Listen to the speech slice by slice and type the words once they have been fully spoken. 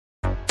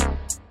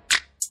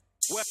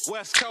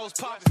West Coast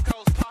poppin'.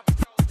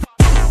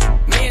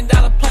 $1 million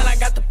plan, I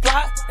got the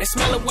plot. They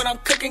smell it when I'm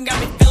cooking,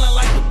 got me feeling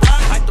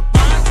like the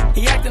rock.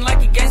 He acting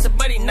like he gangster,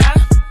 but he not.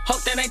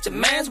 Hope that ain't your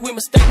mans, we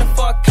mistaken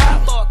for a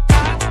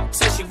cop.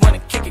 Say she wanna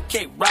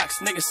kick rocks.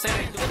 Niggas say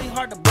they really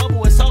hard to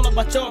bubble, it's all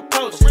about your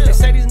approach. They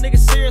say these niggas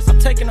serious, I'm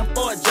taking them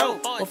for a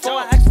joke. Before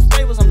I ask for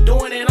favors, I'm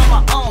doing it on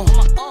my own.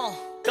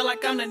 Feel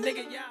like I'm the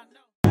nigga, yeah, I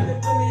know.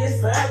 With me, it's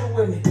forever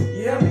with me.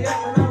 You held me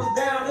up when I was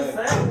down, it's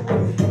forever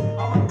with me.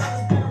 All my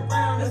brothers been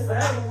around, it's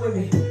forever with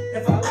me.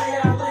 If I lay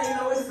out lane,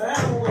 no, it's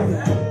forever with me.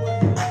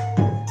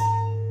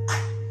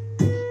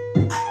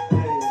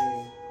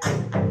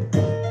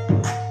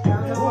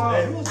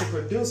 Hey, who's the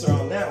producer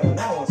on that one?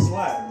 That one's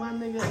slap. My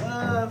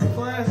nigga,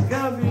 Flash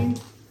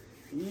Gumby.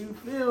 You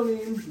feel me?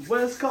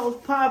 West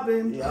Coast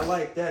poppin'. Yeah, I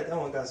like that. That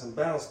one got some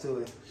bounce to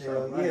it.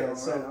 Hell yeah.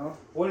 So,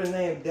 where the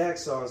name Dak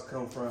Sauce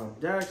come from?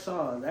 Dak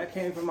Sauce, that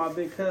came from my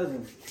big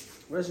cousin.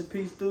 Rest in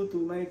peace, Thoo,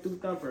 man, Thoo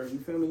Thumper. You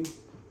feel me?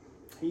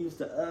 He used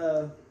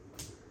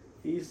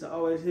to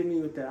always hit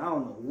me with that. I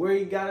don't know where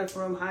he got it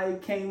from, how he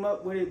came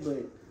up with it,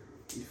 but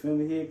you feel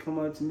me? He'd come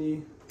up to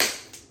me,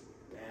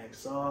 Dak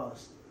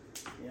Sauce.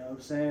 You know what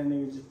I'm saying?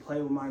 Niggas just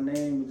play with my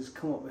name and just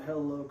come up with hella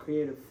little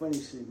creative, funny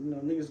shit. You know,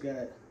 niggas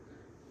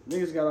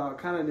got all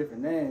kind of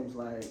different names.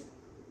 Like,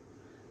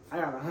 I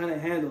got 100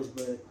 handles,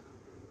 but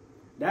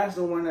that's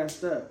the one that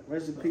stuck.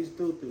 Rest in peace,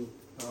 Thoo.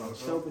 For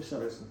sure.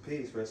 Rest in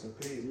peace, rest in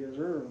peace. Yes,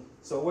 sir.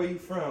 So where you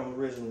from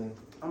originally?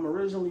 I'm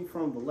originally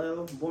from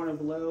Vallejo, born in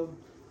Vallejo,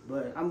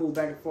 but I moved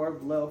back and forth,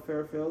 Vallejo,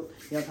 Fairfield.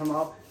 You know what I'm talking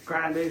about?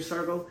 Grande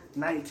Circle,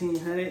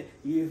 1900,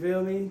 you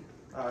feel me?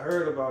 I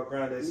heard about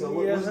Grande. So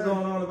what's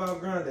going on about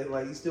Grande?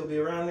 Like, you still be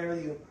around there?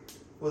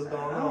 What's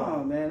going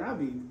on? Oh, man, I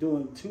be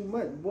doing too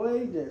much.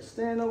 Boy, just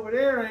stand over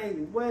there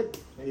ain't what?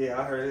 Yeah,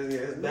 I heard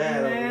it's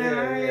bad man,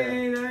 over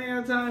there. I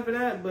ain't got time for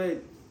that,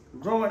 but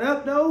growing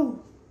up, though,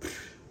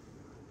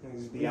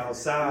 Just be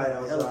outside.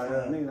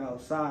 Niggas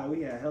outside,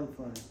 we had hella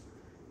fun.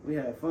 We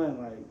had fun,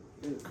 like,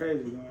 it was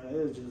crazy going on.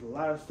 It was just a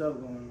lot of stuff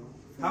going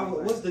on.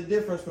 What's the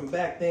difference from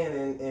back then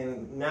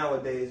and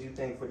nowadays, you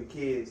think, for the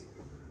kids?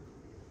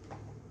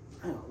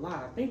 I ain't gonna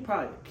lie, I think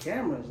probably the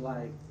cameras,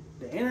 like,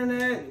 the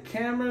internet, the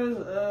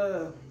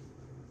cameras,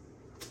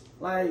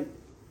 like,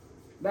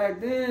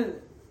 back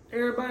then,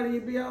 everybody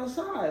would be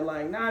outside.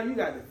 Like, now you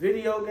got the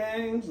video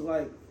games,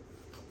 like,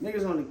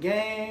 niggas on the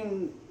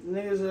game,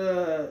 niggas,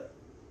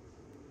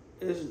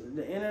 it's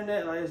the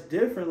internet, like, it's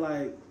different.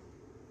 Like,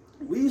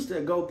 we used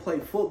to go play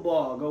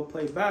football, go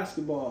play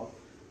basketball,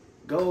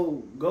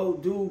 go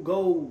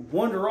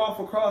wander off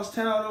across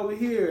town over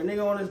here, a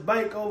nigga on his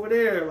bike over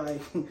there, like,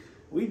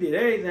 we did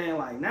everything.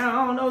 Like,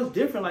 now, I don't know, it's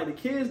different. Like, the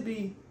kids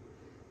be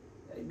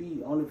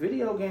on the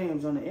video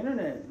games, on the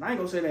internet. I ain't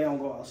gonna say they don't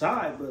go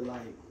outside, but,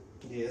 like,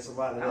 yeah, it's a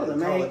lot of that was the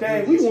main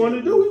thing we wanted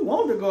to do. We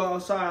wanted to go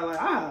outside.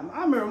 Like, I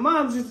remember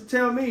moms used to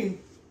tell me,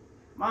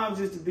 moms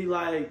used to be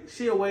like,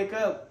 she'll wake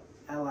up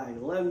at like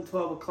 11,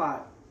 12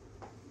 o'clock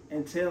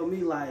and tell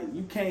me, like,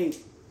 you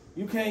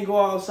can't go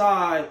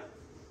outside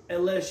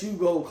unless you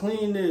go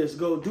clean this,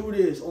 go do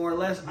this, or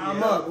unless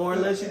I'm up, or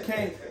unless you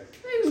can't.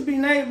 They just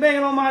be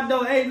banging on my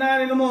door 8,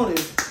 9 in the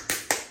morning.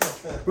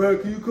 Bro,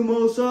 can you come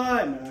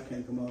outside? Man, I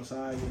can't come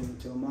outside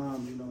until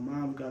mom. You know,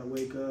 mom gotta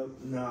wake up.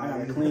 No, I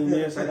gotta clean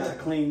this. I gotta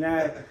clean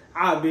that.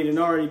 I've been and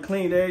already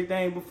cleaned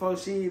everything before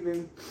she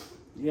even.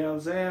 You know what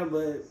I'm saying?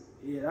 But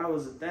yeah, that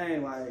was the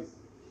thing. Like,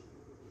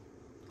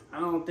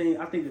 I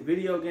think the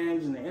video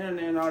games and the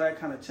internet and all that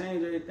kind of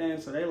changed everything.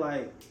 So they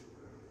like,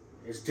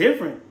 it's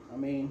different. I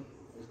mean,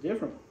 it's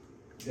different.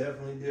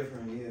 Definitely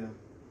different. Yeah.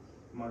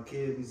 My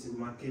kid be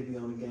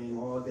on the game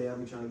all day. I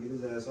be trying to get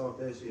his ass off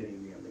that shit. He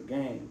be on the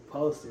game,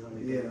 posted on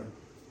the game.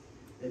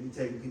 They be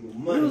taking people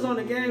money. We was on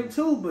the game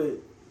too,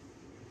 but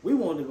we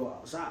wanted to go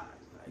outside.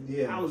 Like,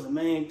 that was the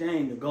main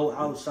thing, to go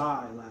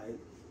outside. Like,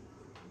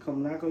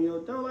 come knock on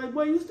your door, like,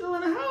 boy, you still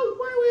in the house?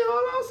 Boy, we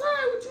all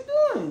outside. What you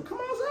doing? Come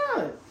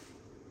outside.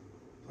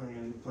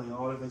 Playing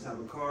all different type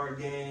of card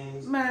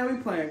games. Man, we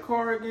playing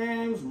card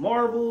games,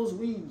 marbles.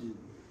 We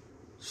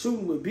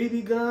shooting with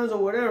BB guns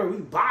or whatever. We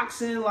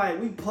boxing,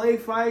 like, we play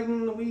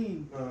fighting.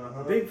 We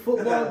big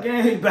football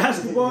games,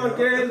 basketball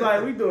games.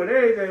 Like, we doing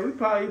everything.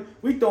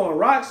 We throwing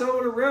rocks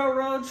over the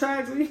railroad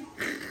tracks. Hey,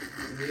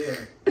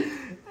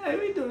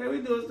 we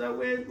doing stuff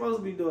we ain't supposed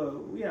to be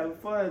doing. We having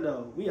fun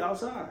though. We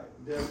outside.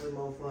 Definitely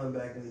more fun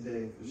back in the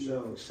day, for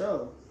sure. For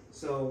sure.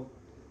 So,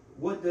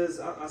 what does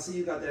I see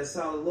you got that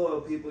solid loyal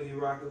people you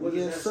rocking? What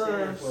does that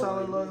stand for?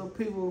 Solid loyal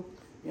people.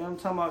 You know what I'm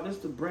talking about? This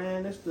the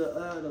brand, this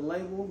the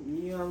label.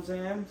 You know what I'm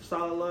saying?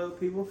 Solid loyal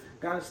people.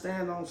 Gotta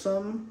stand on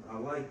something. I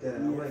like that.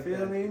 You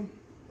feel me?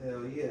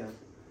 Hell yeah.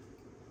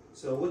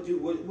 So what do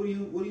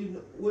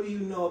you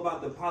know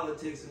about the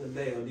politics in the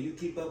Bay? Or do you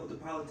keep up with the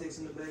politics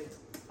in the Bay?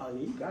 Oh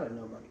yeah, you gotta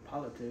know about the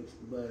politics,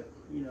 but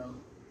you know,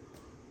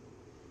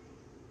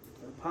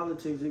 the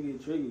politics it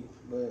get tricky,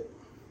 but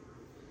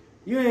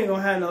you ain't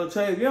gonna have no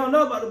choice. If you don't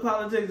know about the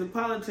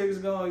politics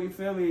going, you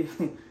feel me?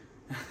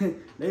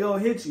 They gonna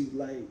hit you.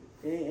 Like,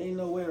 ain't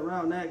no way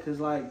around that, cause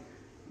like,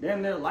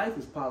 damn near life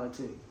is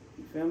politics.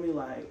 You feel me?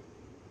 Like,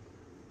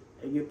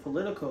 It get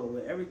political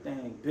with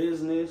everything,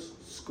 business,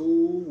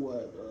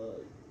 school,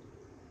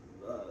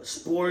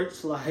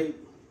 sports, like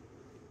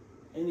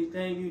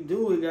anything you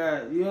do, it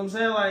got, you know what I'm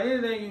saying? Like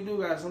anything you do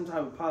got some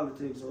type of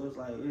politics. So it's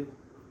like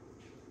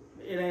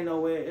it ain't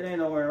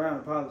nowhere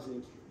around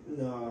politics.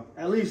 No.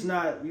 At least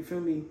not, you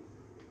feel me,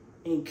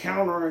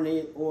 encountering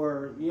it,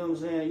 or you know what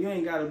I'm saying? You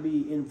ain't gotta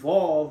be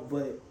involved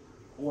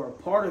or a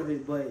part of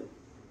it, but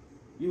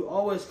you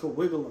always could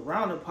wiggle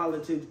around the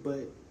politics,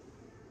 but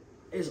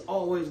it's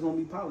always gonna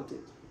be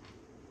politics.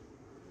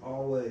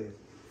 Always.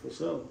 For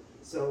sure.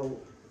 So,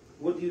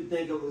 what do you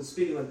think of,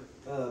 speaking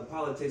of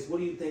politics, what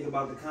do you think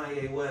about the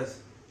Kanye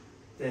West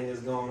thing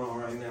that's going on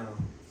right now?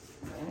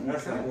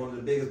 That's like one of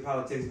the biggest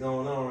politics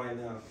going on right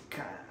now.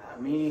 I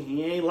mean,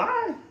 he ain't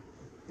lying.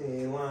 He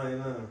ain't lying,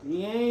 huh?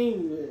 He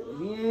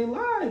ain't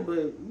lying, but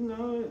you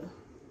know,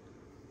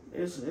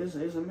 it's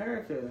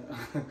America.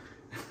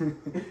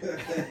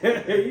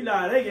 You know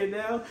how they get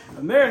down.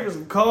 America's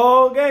some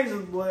cold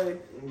gangsters, boy.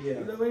 Yeah.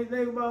 You know what you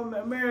think about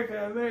America,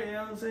 you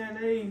know what I'm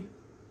saying?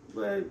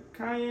 But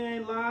Kanye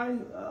ain't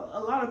lying. A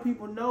lot of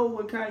people know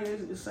what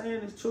Kanye is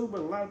saying is true,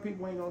 but a lot of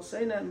people ain't gonna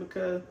say nothing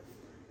because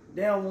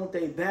they don't want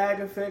their bag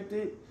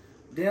affected.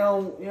 They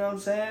don't, you know what I'm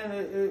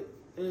saying?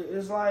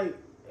 It's like,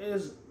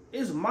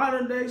 it's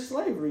modern day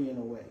slavery in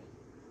a way.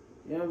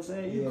 You know what I'm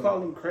saying? You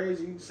call him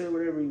crazy, you can say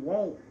whatever you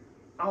want.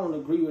 I don't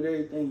agree with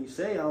everything you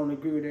say. I don't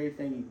agree with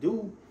everything you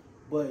do.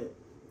 But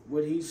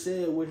what he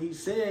said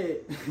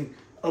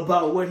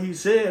about what he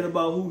said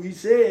about who he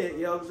said,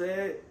 you know what I'm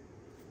saying?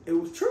 It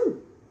was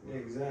true.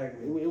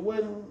 Exactly. He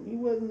wasn't,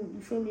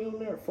 you feel me, on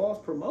there false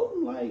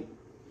promoting. Like,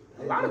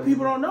 a lot of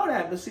people don't know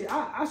that. But see,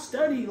 I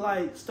study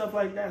like stuff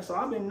like that. So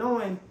I've been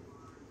knowing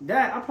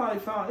that. I probably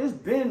found it's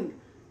been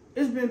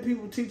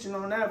people teaching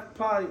on that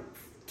probably,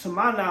 to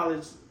my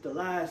knowledge, the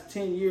last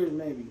 10 years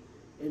maybe.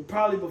 And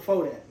probably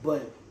before that.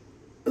 But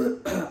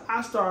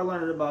I started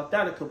learning about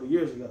that a couple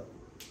years ago.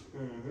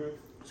 Mm-hmm.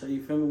 So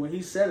you feel me? When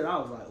he said it, I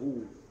was like,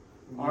 ooh,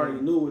 I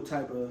already knew what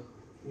type of...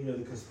 You know,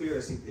 the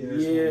conspiracy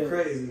theorists were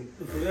crazy.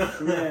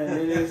 Man,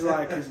 it is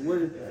like,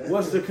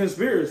 what's the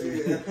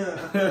conspiracy?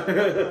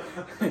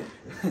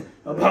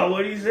 About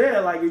what he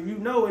said. Like, if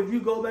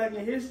you go back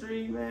in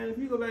history, man,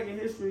 you know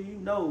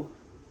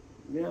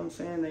what I'm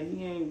saying, that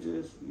he ain't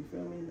just, you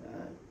feel me?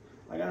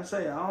 Like I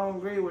say, I don't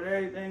agree with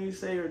everything he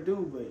say or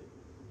do, but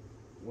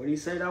what he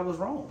said, that was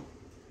wrong.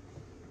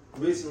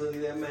 Recently,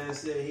 that man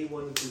said he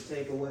wanted to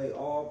take away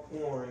all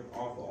porn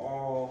off of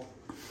all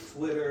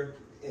Twitter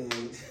and...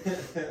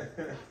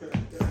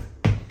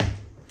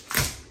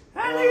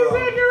 How niggas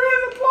said get rid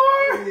of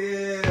porn?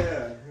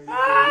 Yeah. He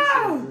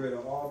said get rid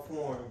of all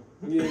porn.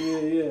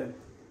 Yeah.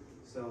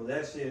 So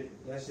that shit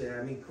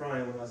had me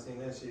crying when I seen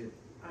that shit.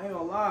 I ain't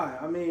gonna lie.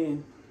 I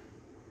mean,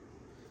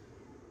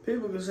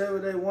 people can say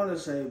what they want to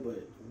say,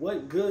 but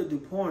what good do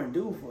porn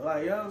do for?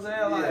 Like, you know what I'm saying?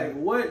 Yeah. Like,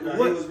 what? No,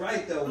 what? he was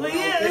right though. When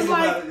It's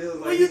like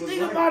when you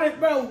think about it,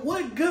 bro.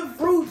 What good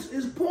fruits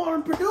is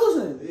porn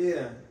producing?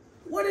 Yeah.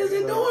 What is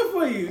it doing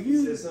for you?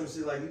 He said some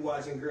shit like you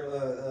watching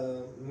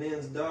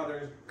men's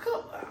daughters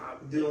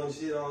doing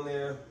shit on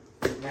there.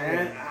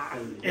 Man,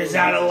 is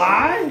that a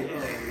lie?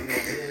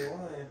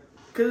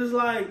 Cause it's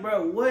like,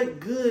 bro, what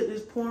good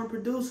is porn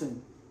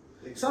producing?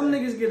 Exactly. Some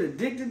niggas get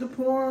addicted to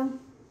porn.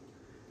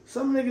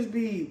 Some niggas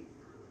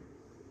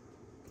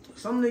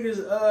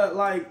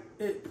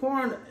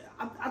porn.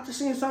 I just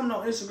seen something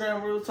on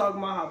Instagram where we were talking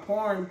about how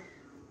porn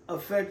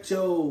affect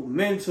your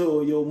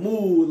mental, your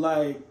mood.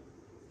 Like,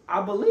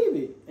 I believe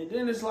it. And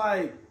then it's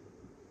like,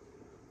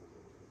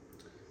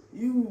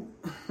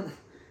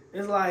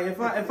 it's like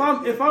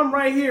if I'm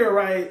right here,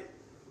 right,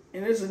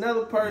 and there's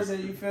another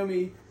person, you feel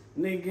me,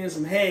 nigga getting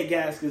some head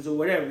gaskets or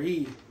whatever,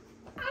 I'm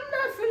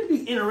not finna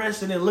be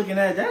interested in looking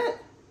at that.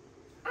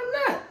 I'm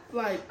not.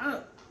 Like,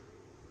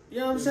 you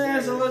know what I'm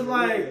saying? So it's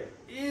like,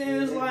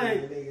 it's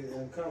like, niggas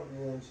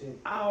uncomfortable and shit.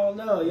 I don't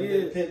know,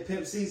 yeah.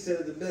 Pimp C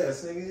said it the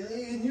best,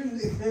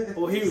 nigga.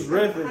 Well, he was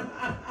riffing.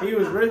 I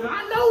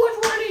know which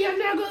one of you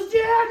niggas,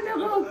 yeah,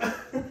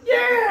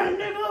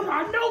 nigga. I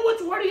know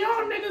which one of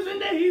y'all niggas in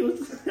there. He was.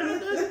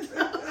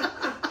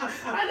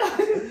 I know.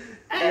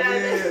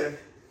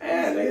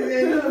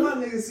 Yeah, my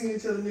niggas seen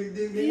each other, nigga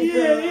dick.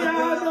 Yeah, I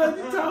know what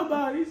you talking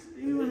about.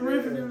 He was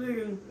riffing them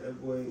niggas. That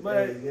boy,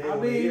 but I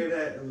mean, hear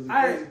that. It was the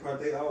crazy part.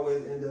 They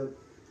always end up,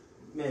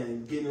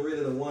 man, getting rid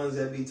of the ones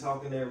that be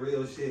talking that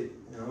real shit.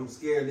 And I'm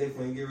scared they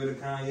finna get rid of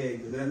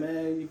Kanye.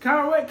 Man,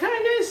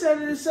 Kanye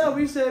said it himself.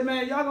 He said,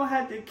 man, y'all gonna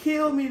have to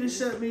kill me to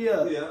shut me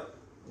up. Yeah,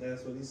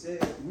 that's what he said.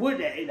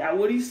 That's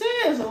what he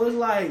said. So it's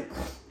like,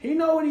 he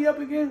know what he up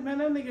against. Man,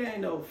 that nigga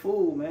ain't no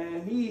fool,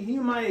 man. He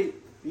might,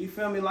 you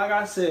feel me? Like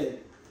I said,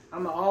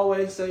 I'ma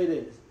always say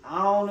this.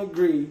 I don't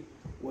agree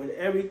with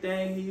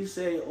everything he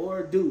say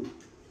or do.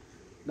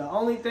 The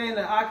only thing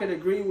that I could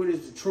agree with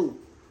is the truth.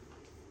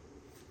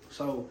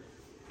 So,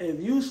 if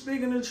you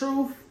speaking the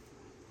truth,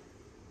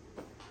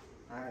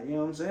 you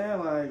know what I'm saying?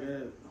 Like,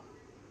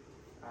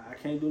 I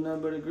can't do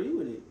nothing but agree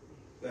with it.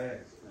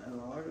 Facts. That's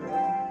all I can do.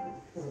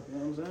 You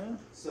know what I'm saying?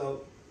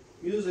 So,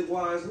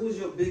 music-wise, who's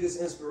your biggest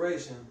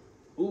inspiration?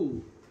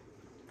 Ooh.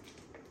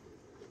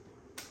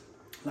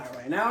 Like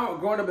right now, or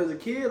growing up as a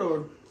kid,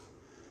 or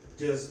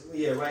just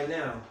right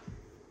now.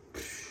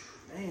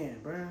 Man,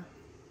 bruh.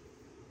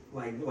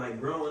 Like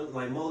growing,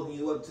 like molding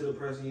you up to the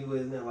person you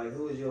is now. Like,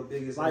 who is your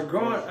biggest? Like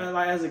growing,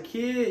 like as a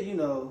kid, you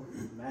know,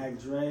 Mac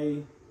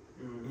Dre,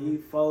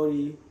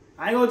 E40.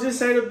 I ain't gonna just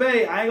say the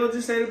Bay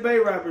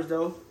rappers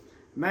though.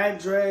 Mac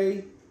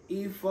Dre,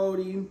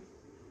 E40,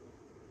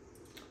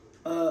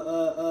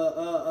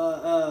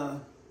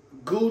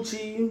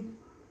 Gucci,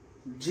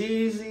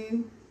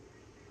 Jeezy.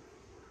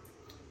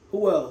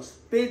 Who else?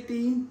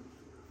 50,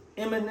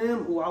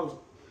 Eminem. Who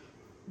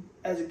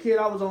as a kid,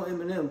 I was on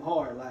Eminem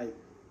hard. Like,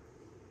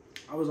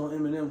 I was on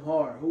Eminem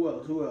hard. Who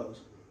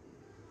else?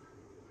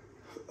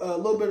 A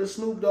little bit of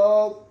Snoop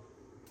Dogg,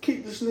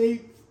 Keek the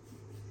Sneak.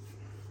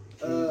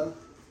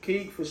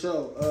 Keek for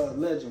sure.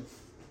 Legend.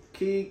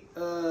 Keek.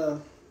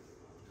 Who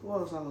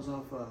else I was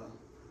off?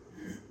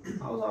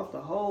 I was off the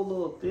whole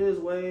little Fizz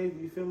wave.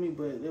 You feel me?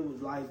 But it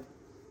was like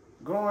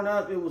growing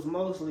up. It was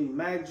mostly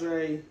Mac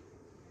Dre,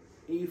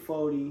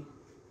 E40.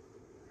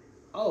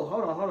 Oh,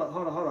 hold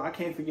on. I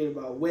can't forget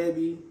about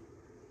Webby,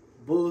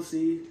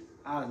 Boosie.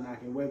 I was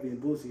knocking Webby and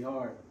Boosie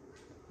hard.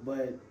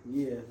 But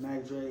yeah,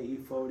 Mac Dre,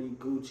 E40,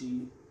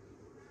 Gucci,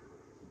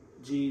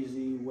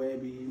 Jeezy,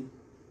 Webby,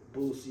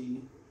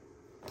 Boosie,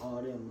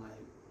 all them, like,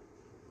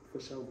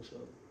 for sure.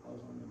 I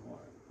was on them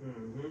hard.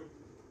 Mm-hmm.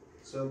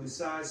 So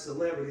besides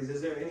celebrities,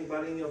 is there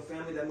anybody in your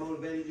family that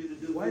motivated you to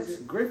do What's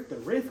music? Griff the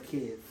Riff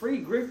Kid? Free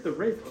Griff the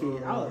Riff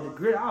Kid.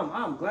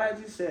 I'm glad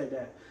you said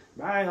that.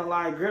 But I ain't gonna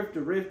lie, Griff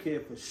the Riff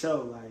Kid for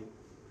sure. Like,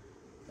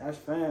 that's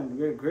fam.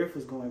 Griff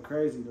was going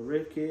crazy. The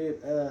Riff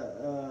Kid,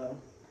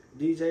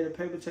 DJ the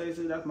Paper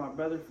Chaser, that's my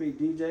brother, free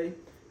DJ.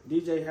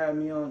 DJ had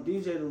me on.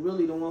 DJ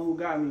really the one who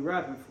got me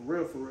rapping for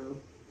real.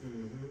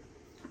 Mm-hmm.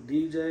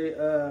 DJ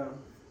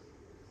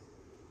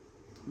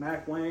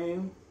Mac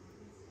Wayne.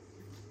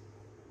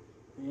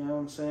 You know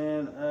what I'm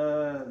saying?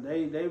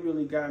 They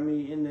really got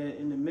me in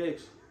the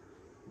mix.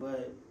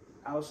 But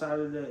outside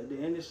of the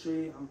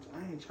industry, I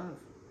ain't trying to.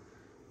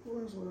 Who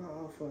else would I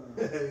offer?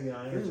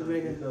 This is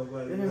making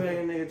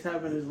nigga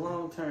tap in his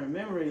long-term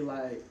memory,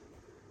 like,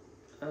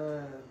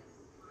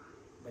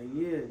 but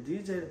yeah,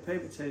 DJ the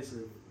Paper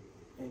Chaser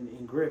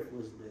and Griff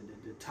was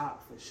the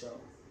top for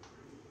sure.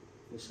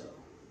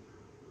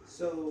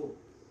 So,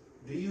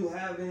 do you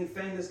have any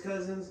famous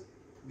cousins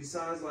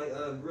besides like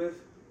Griff?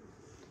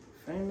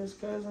 Famous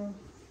cousin?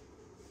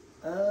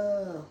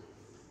 Damn,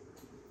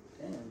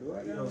 do I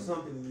got? You know,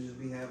 some people just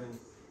be having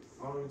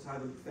all them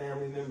type of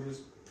family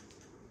members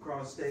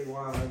across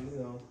statewide, you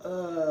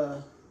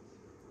know.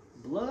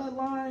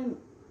 Bloodline,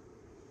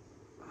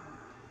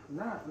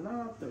 not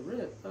off the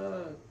rip.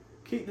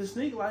 Keep the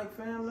Sneak like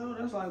fam though.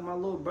 That's like my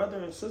little brother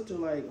and sister.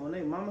 Like on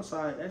their mama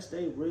side, that's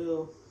they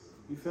real.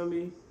 You feel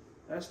me?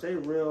 That's they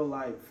real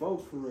like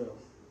folks for real.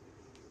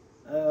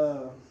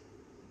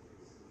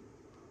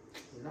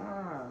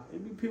 Nah,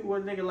 it be people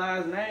with nigga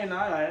last name.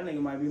 Nah, that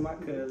nigga might be my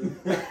cousin.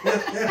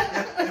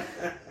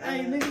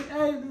 Hey,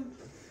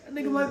 that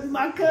nigga might be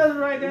my cousin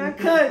right there.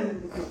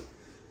 Cousin.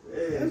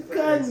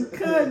 That's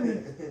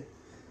cousin.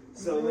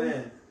 So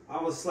man, I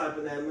was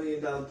slapping that $1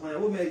 million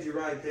plan. What made you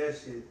write that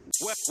shit?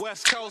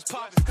 West Coast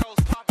pop.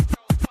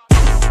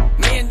 $1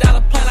 million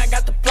plan, I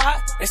got the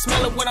plot. They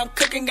smell it when I'm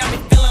cooking, got me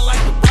feeling like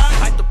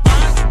the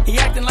rock. He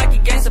acting like he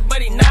gangster,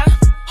 but he not.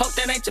 Hope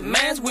that ain't your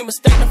mans, we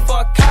mistaken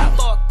for a cop.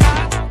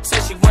 Say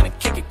she wanna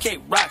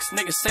kick rocks.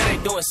 Niggas say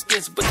they doing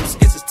skits, but them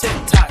skits is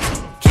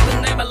TikToks. Keep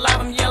the name alive,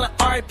 I'm yelling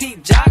R.I.P.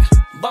 Jock.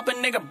 Bumpin'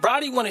 nigga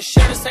Brody, wanna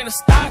share this ain't a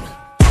stock.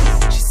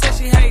 She said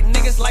she hate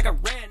niggas like a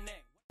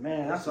redneck.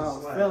 Man, that's what I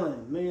was feeling.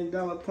 $1 million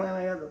plan,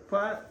 I got the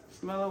pot.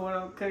 Smelling what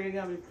I'm cooking,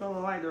 got me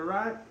feeling like the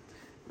rock.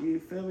 You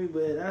feel me?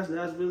 But that's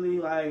really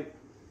like,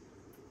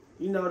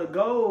 you know, the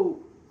goal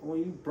when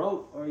you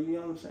broke or you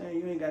know what I'm saying,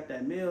 you ain't got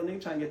that meal,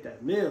 nigga trying to get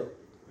that meal.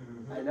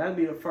 Mm-hmm. Like that'd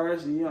be the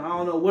first, you know, I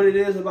don't know what it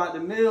is about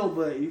the meal,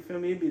 but you feel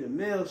me, it'd be the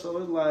meal. So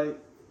it's like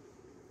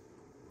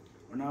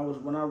when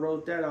I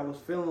wrote that, I was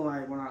feeling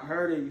like when I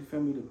heard it, you feel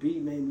me, the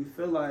beat made me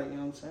feel like, you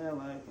know what I'm saying,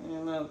 like,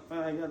 man,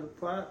 I got the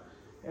pot.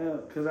 Yeah,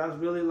 cause that's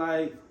really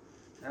like,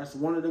 that's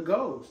one of the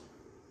goals.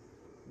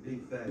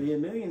 Big fact. Be a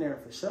millionaire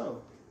for sure.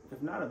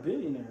 If not a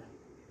billionaire.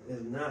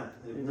 If not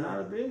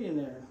a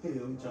billionaire.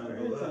 I'm trying to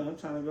go up. I'm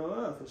trying to go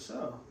up for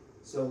sure.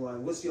 So like,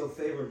 what's your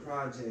favorite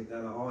project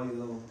out of all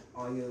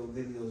your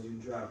videos you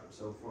dropped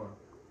so far?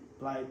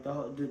 Like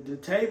the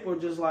tape or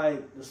just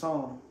like the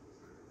song?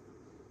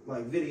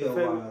 Like video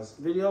wise.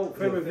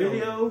 Favorite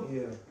video?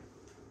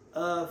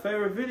 Yeah.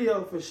 Favorite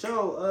video for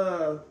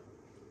sure.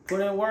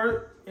 Put in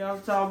work. You know what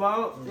I'm talking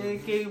about? Then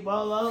keep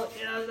bolo.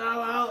 You know what I'm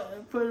talking about?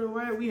 And put in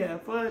work. We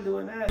had fun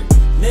doing that.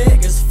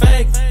 Niggas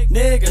fake,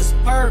 niggas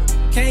perp.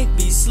 Can't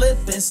be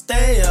slipping,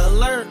 stay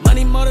alert.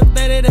 Money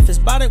motivated, if it's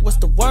about it, what's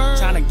the word?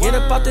 Tryna get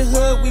up out the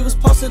hood, we was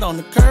posted on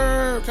the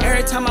curb.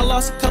 Every time I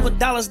lost a couple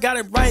dollars, got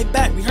it right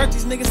back. We hurt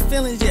these niggas'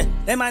 feelings, yeah.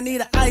 They might need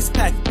an ice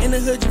pack. In the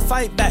hood, you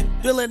fight back.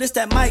 Feel it, it's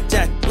that mic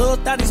jack. Lil'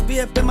 thotties be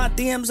up in my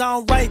DMs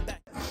on right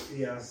back.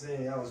 Yeah, I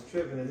seen. I was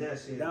tripping in that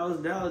shit. That was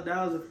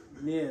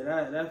yeah,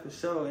 that for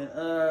sure.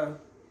 And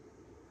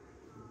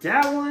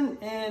That one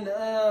and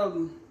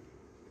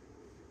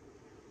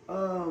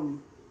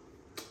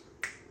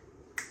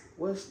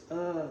what's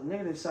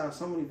nigga that shot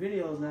so many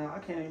videos now, I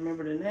can't even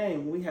remember the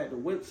name. We had the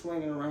whip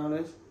swinging around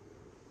us.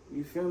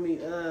 You feel me?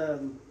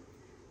 The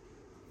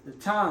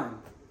Time.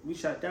 We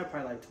shot that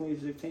probably like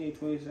 2016,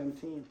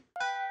 2017.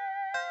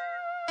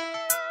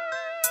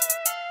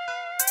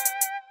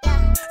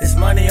 It's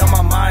money on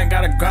my mind,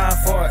 gotta grind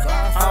for it.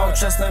 I don't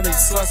trust none of these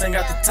sluts, ain't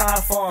got the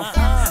time for them.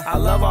 I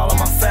love all of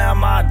my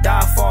fam, I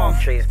die for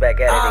them. Trees back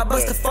at it I again.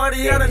 bust the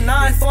 40 or the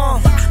 9 for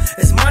them.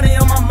 It's money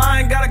on my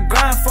mind, gotta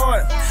grind for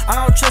it. I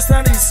don't trust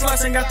none of these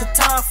sluts, ain't got the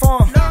time for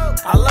them.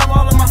 I love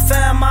all of my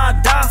fam, I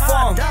die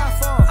for them.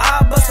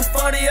 I bust the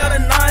 40 or the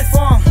 9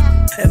 for them.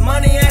 If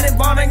money ain't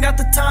involved, ain't got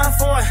the time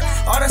for it.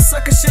 All that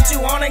sucker shit you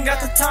want, ain't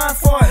got the time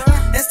for it.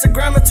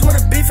 Instagram and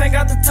Twitter beef, ain't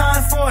got the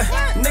time for it.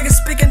 Niggas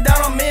speaking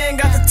down on me,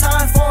 ain't got the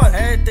time for it.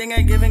 Everything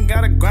ain't giving,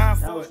 gotta grind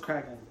for it. That was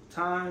cracking.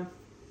 Time.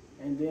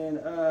 And then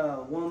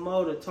one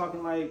more to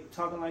talking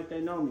like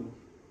they know me.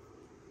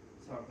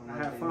 I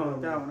had fun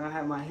with that one. I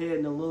had my head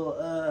in the little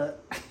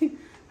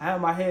I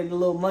had my head in the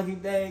little monkey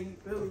thing.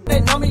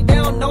 They know me, they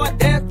don't know a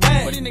damn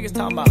thing. What these niggas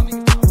talking about?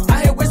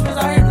 I hear whispers,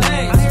 I hear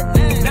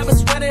names. Never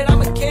sweated,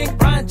 I'm a king,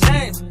 Brian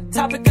James.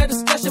 Topic of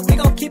discussion, we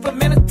gon' keep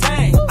them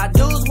entertained. I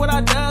do's what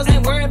I does,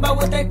 ain't worried about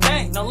what they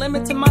think. No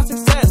limit to my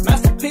success,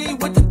 Master P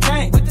with the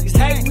tank. These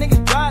hate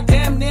niggas dry,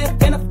 damn near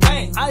finna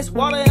faint. Ice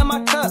water in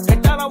my cup, they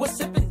thought I was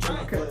sipping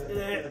drink.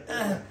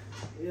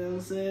 You know what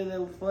I'm saying?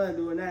 That was fun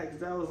doing that because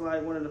that was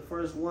like one of the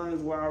first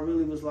ones where I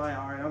really was like,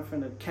 all right, I'm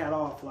finna cat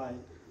off. Like,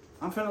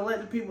 I'm finna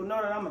let the people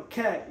know that I'm a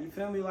cat. You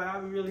feel me? Like, I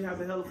be really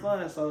having hella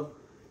fun. So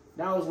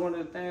that was one of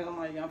the things. I'm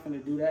like, yeah, I'm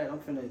finna do that. I'm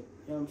finna, you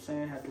know what I'm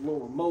saying? Had the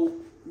little remote.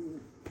 You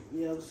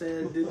know what I'm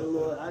saying? Did the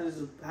little, I just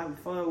was having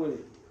fun with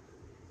it.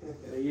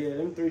 But yeah,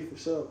 them three for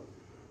sure.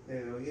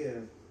 Hell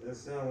yeah, that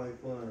sound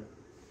like fun.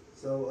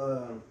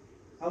 So,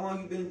 how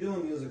long you been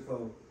doing music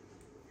for?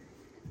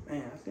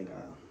 Man, I think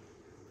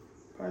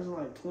probably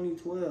like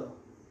 2012.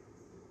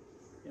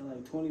 Yeah,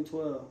 like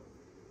 2012.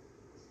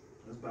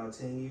 That's about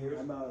 10 years.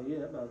 About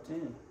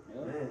 10.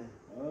 Yep. Man,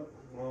 Yep.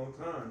 long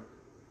time.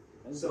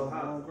 That's So a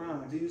long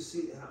grind. do you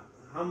see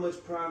how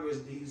much progress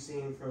do you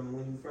see from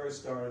when you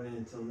first started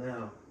until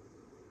now?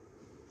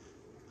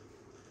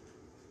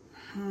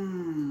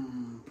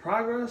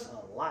 Progress?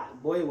 A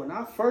lot. Boy, when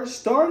I first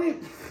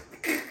started,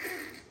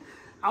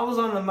 I was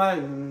on the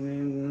mic.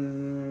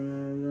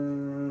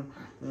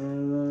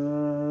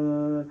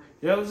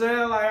 You know what I'm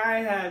saying? Like,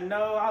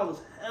 I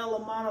was hella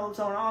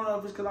monotone. I don't know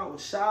if it's because I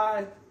was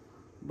shy,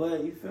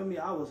 but you feel me?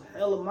 I was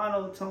hella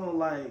monotone.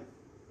 Like,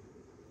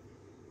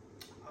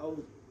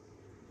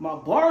 my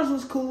bars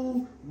was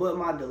cool, but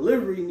my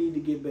delivery need to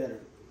get better.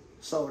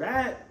 So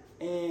that,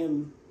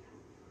 and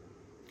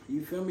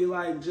you feel me?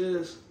 Like,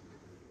 just,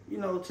 you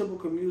know,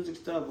 typical music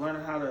stuff,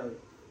 learning how to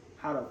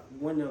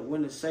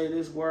when to say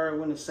this word,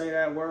 when to say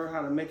that word,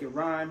 how to make it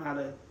rhyme, how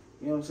to,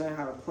 you know what I'm saying,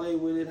 how to play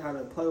with it, how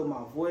to play with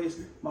my voice.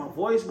 My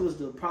voice was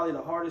probably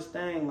the hardest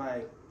thing,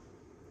 like,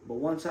 but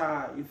once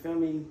I, you feel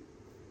me,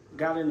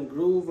 got in the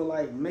groove and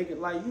like make it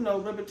like, you know,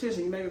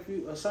 repetition. You make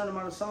a certain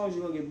amount of songs,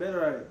 you're gonna get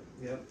better at it.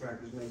 Yep,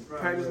 practice makes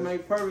progress. Practice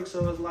makes perfect,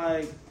 so it's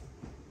like,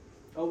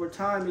 over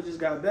time it just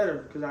got better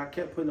because I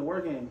kept putting the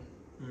work in.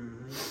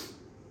 Mm-hmm.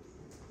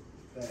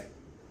 Fact.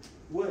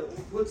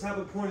 What type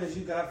of pointers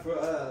you got for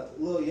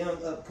little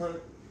young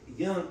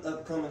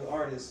upcoming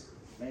artists?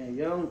 Man,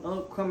 young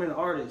upcoming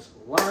artists,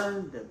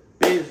 learn the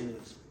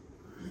business.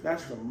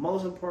 That's the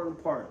most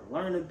important part.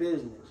 Learn the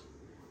business,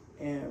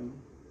 and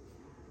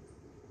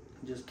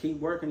just keep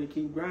working and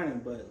keep grinding.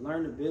 But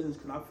learn the business,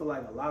 because I feel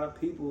like a lot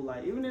of people,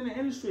 like even in the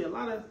industry, a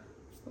lot of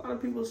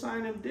people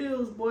sign them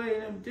deals, boy,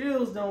 and them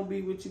deals don't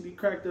be what you be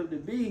cracked up to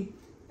be,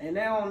 and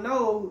they don't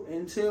know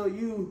until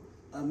you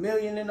 $1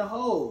 million in the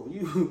hole,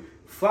 you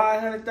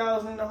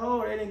 500,000 in the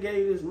hole. They didn't give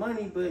you this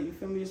money, but you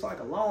feel me? It's like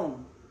a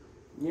loan.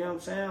 You know what I'm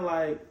saying?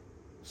 Like,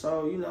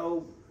 so, you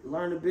know,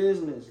 learn the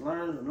business,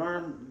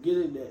 learn, get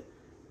it. That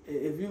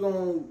if you're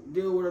gonna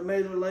deal with a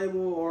major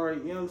label or,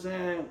 you know what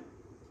I'm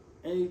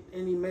saying,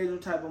 any major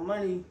type of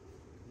money,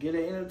 get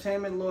an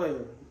entertainment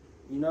lawyer.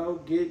 You know,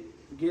 get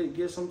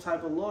some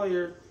type of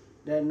lawyer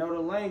that know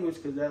the language,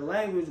 because that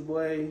language,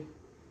 boy,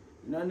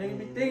 you know, nigga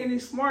be thinking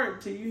he's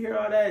smart till you hear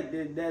all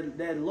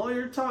that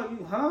lawyer talk. You,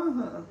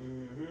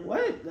 Mm-hmm.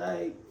 What?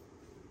 Like,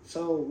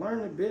 so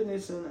learn the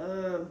business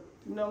and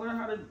you know, learn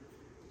how to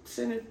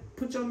send it,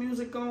 put your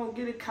music on,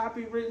 get it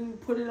copywritten,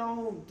 put it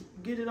on,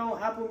 get it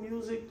on Apple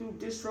Music through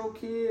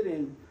DistroKid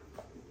and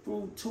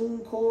through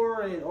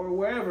TuneCore and or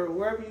wherever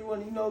you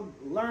want. You know,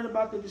 learn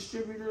about the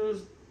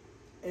distributors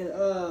and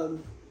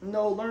you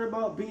know, learn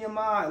about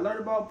BMI, learn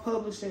about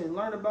publishing,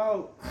 learn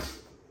about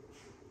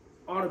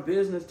all the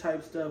business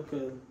type stuff,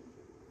 because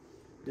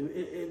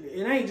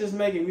it ain't just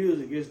making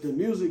music, it's the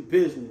music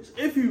business.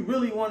 If you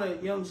really want to,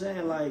 you know what I'm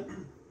saying, like,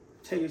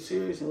 take it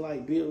serious and,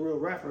 like, be a real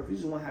rapper, if you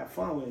just want to have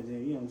fun with it,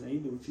 then, you know what I'm saying, you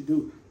do what you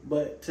do.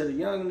 But to the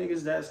young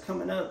niggas that's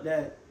coming up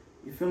that,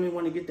 you feel me,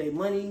 want to get their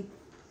money,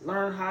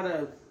 learn how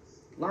to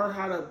learn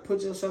how to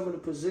put yourself in a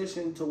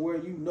position to where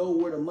you know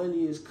where the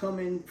money is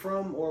coming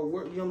from or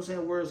where, you know what I'm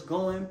saying, where it's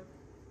going.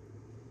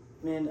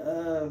 And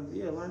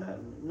learn that.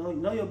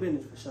 Know your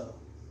business for sure.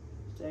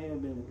 Stay in your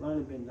business. Learn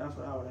the business. That's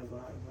what I would have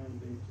like. Learn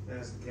the business.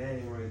 That's the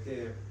game right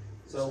there.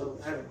 So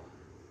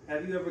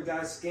have you ever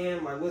got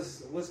scammed? Like,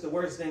 what's the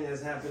worst thing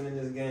that's happened in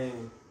this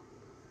game?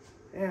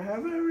 Yeah,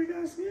 have I ever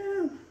got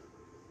scammed?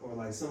 Or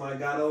like somebody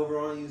got over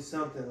on you,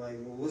 something like,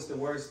 well, what's the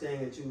worst thing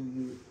that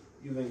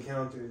you've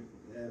encountered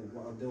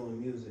while doing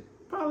music?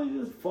 Probably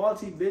just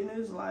faulty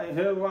business. Like,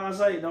 what I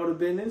say, know the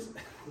business.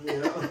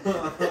 Yeah.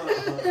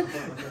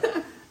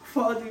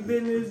 Faulty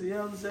business, you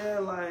know what I'm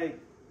saying? Like,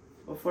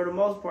 but for the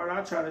most part,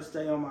 I try to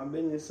stay on my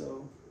business.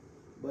 So,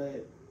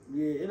 but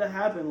yeah, it'll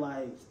happen.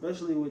 Like,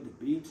 especially with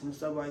the beats and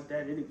stuff like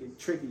that, it'll get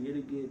tricky.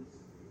 It'll get,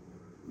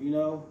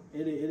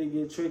 it'll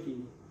get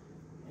tricky.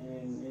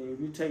 And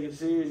if you take it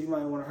serious, you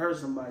might want to hurt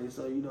somebody.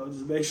 So,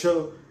 just make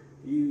sure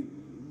you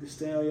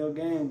stay on your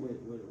game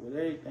with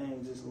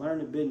everything. Just learn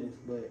the business.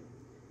 But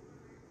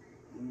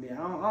yeah,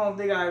 I don't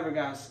think I ever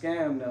got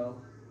scammed though.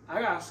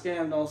 I got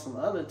scammed on some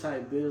other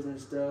type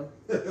business stuff.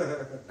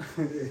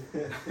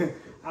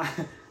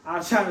 I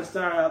was trying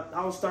to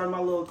I was starting my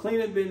little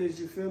cleaning business,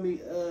 you feel me?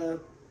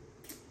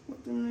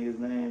 What the nigga's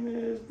name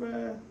is,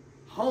 bruh?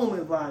 Home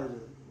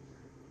Advisor.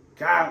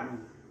 Got me.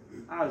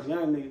 I was a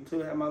young nigga too,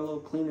 had my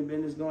little cleaning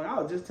business going. I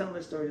was just telling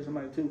that story to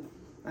somebody too.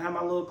 I had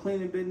my little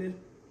cleaning business.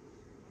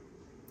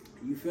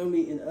 You feel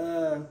me?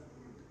 And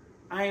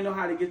I ain't know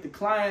how to get the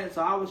clients,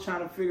 so I was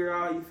trying to figure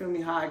out, you feel me,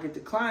 how I get the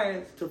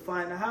clients to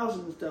find the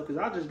houses and stuff, because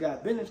I just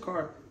got business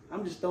cards.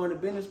 I'm just throwing the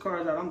business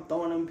cards out. I'm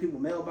throwing them in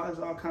people's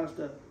mailboxes, all kind of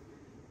stuff.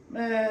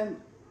 Man,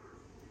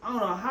 I don't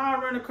know how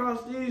I ran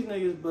across these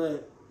niggas,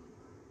 but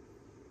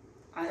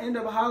I end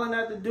up hollering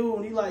at the dude,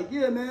 and he like,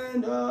 yeah,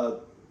 man,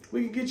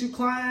 we can get you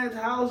clients,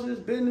 houses,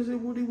 businesses,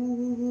 woody woo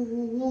woo woo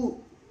woo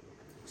woo.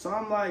 So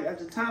I'm like, at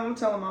the time, I'm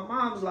telling my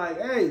mom's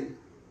like, hey,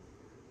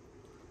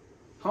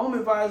 Home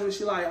Advisor,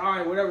 she like, all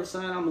right, whatever,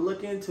 son, I'm gonna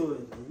look into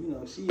it.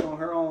 And, she on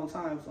her own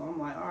time, so I'm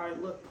like, all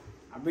right, look,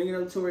 I bring it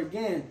up to her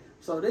again.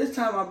 So this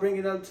time I bring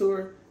it up to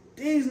her,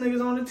 these niggas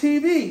on the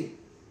TV,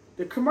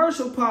 the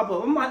commercial pop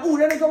up. I'm like, ooh,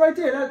 there they go right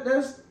there.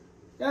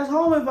 That's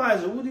Home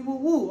Advisor, woody woo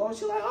woo. Oh,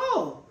 she like,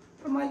 oh.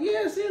 I'm like,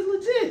 yeah, see, it's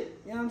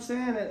legit. You know what I'm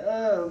saying?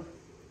 And,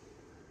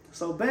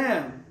 so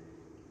bam,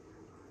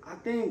 I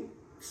think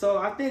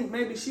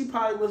maybe she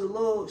probably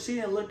was she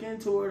didn't look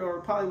into it, or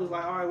probably was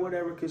like, all right,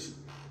 whatever, because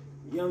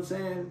you know what I'm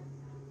saying?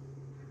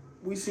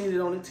 We seen it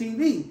on the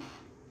TV.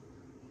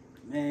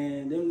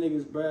 Man, them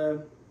niggas,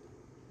 bruh.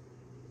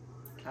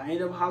 I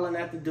ended up hollering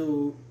at the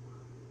dude.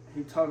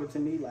 He talking to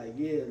me like,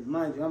 yeah,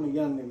 mind you, I'm a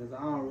young nigga, so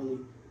I don't really.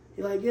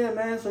 He like, yeah,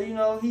 man. So he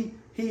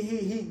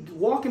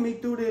walking me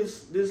through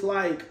this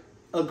like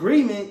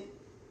agreement.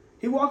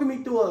 He walking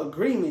me through an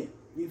agreement.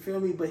 You feel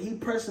me? But he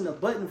pressing a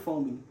button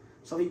for me.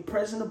 So he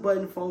pressing the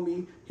button for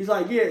me. He's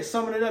like, yeah,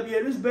 summing it up.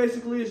 Yeah, this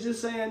basically is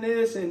just saying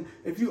this, and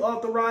if you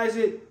authorize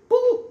it,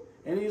 boop.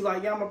 And he's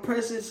like, yeah, I'm gonna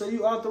press it, so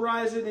you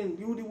authorize it, and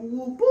you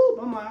woo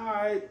boop. I'm like, all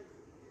right.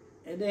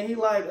 And then he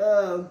like,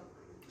 so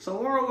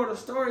moral of the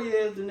story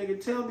is, the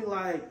nigga tell me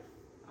like,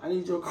 I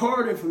need your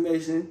card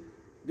information.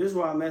 This is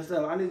why I messed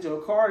up. I need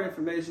your card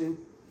information.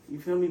 You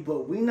feel me?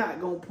 But we not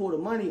gonna pull the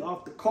money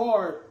off the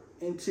card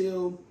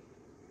until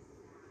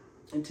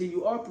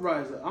you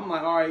authorize it. I'm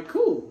like, all right,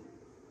 cool.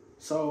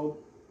 So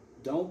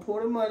don't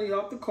pull the money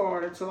off the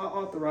card until I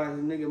authorize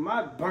it, nigga.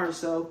 My burnt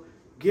self,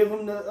 give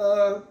him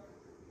the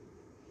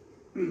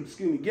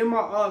give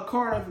my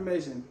card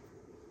information.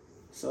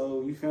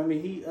 So you feel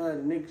me? The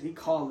nigga, he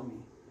calling me.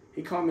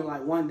 He called me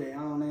like one day, I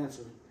don't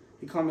answer.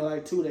 He called me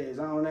like 2 days,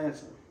 I don't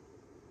answer.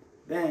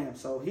 Damn,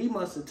 so he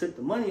must have took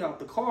the money off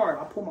the card.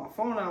 I pulled my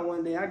phone out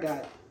one day, I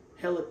got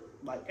hella,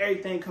 like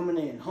everything coming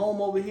in.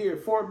 Home over here,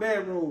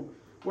 4-bedroom,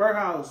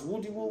 warehouse, woo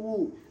woo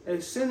woo. They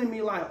sending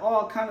me like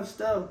all kind of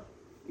stuff.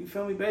 You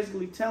feel me?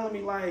 Basically telling me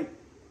like,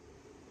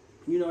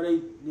 they you know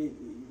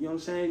what I'm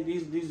saying?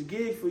 These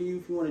gigs for you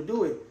if you want to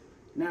do it.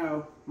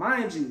 Now,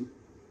 mind you,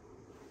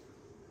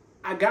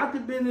 I got the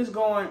business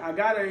going, I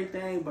got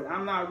everything, but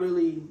I'm not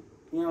really, you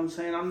know what I'm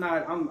saying?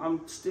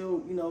 I'm still,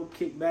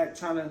 kicked back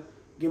trying to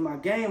get my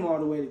game all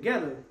the way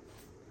together.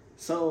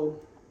 So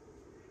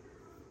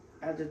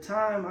at the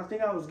time, I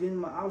think I was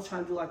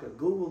trying to do like a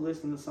Google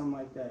listing or something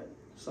like that.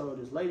 So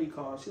this lady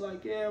called. She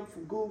like, yeah, I'm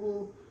from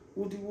Google,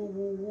 woo woo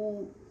woo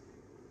woo.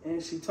 And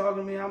she talking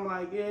to me. I'm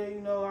like, yeah,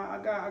 I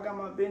got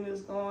my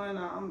business going.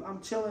 I'm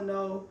chilling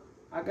though.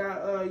 I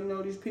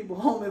got these people,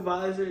 Home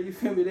Advisor. You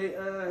feel me?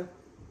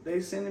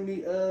 They sending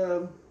me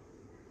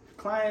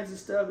clients and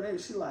stuff.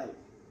 She like,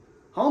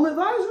 Home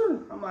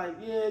Advisor? I'm like,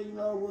 yeah,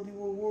 woo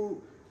woo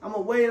woo. I'm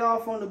gonna wait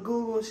off on the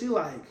Google. She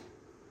like,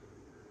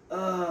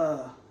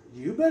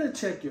 you better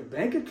check your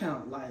bank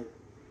account. Like,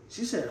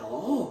 she said,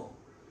 oh,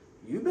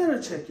 you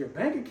better check your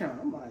bank account.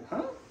 I'm like,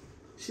 huh?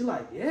 She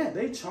like, yeah,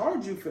 they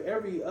charge you for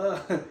every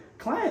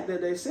client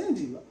that they send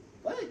you.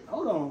 Wait,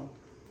 hold on.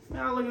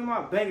 Man, I look at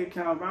my bank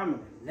account, bro, I'm in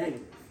the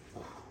negative.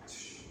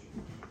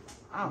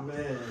 I'm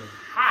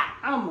hot.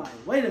 I'm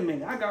like, wait a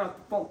minute. I got off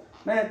the phone.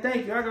 Man,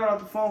 thank you. I got off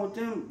the phone with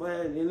them,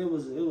 and it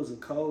was a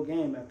cold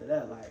game after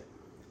that. Like,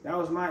 that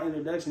was my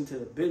introduction to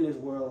the business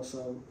world.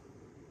 So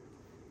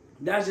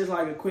that's just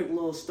like a quick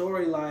little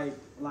story, like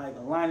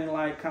aligning,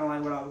 like kind of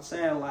like what I was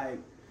saying, like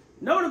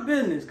know the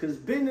business, because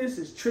business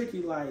is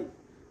tricky, like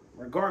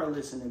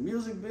regardless. In the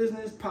music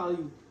business,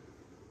 probably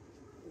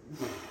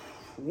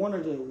one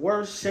of the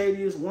worst,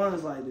 shadiest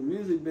ones. Like the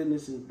music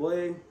business is,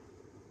 boy,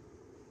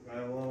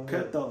 right along with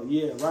cutthroat.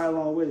 Yeah, right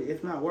along with it,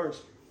 if not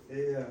worse.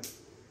 Yeah.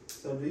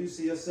 So do you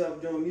see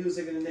yourself doing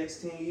music in the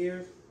next 10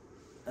 years?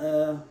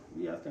 Yeah,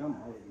 I think I'm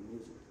always in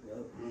music. Yep.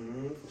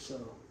 Mm-hmm. For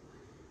sure.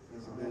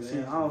 That's I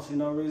don't see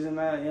no reason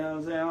not, you know what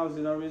I'm saying? I don't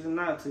see no reason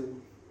not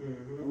to.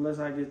 Mm-hmm. Unless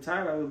I get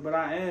tired of it. But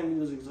I am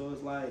music, so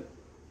it's like,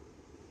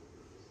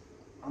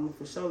 I'm gonna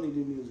for surely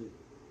do music.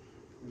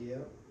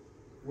 Yeah.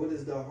 What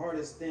is the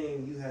hardest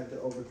thing you had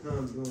to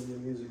overcome during your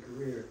music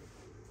career?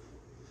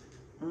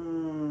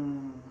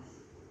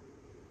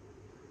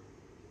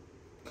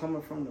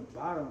 Coming from the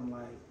bottom,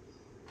 like,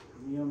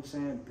 you know what I'm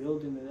saying?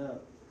 Building it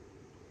up.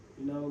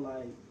 You know,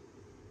 like,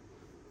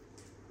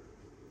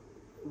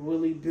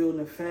 really building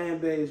a fan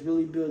base,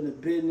 really building a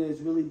business,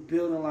 really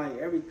building, like,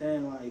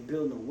 everything, like,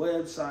 building a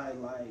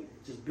website, like,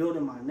 just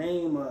building my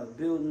name up,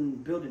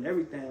 building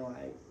everything,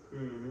 like,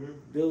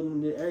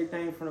 building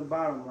everything from the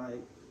bottom,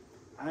 like,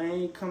 I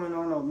ain't coming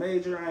on no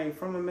major, I ain't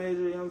from a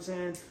major, you know what I'm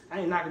saying? I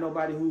ain't knocking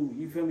nobody who,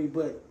 you feel me,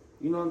 but,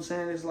 you know what I'm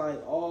saying? It's, like,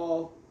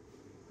 all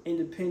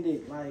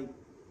independent, like,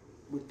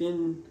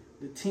 within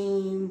the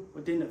team,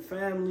 within the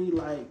family,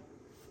 like,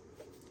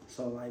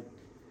 so, like,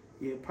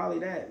 yeah, probably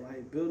that,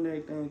 like, building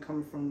everything,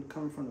 coming from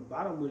the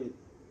bottom with it,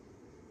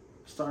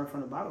 starting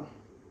from the bottom.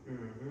 I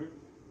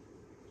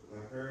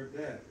heard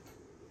that.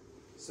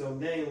 So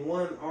name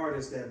one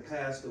artist that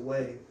passed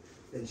away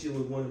that you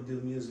would want to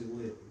do music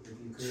with, if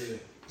you could.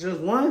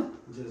 Just one?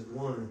 Just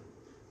one.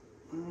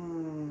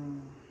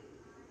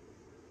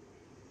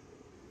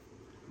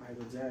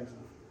 Michael Jackson.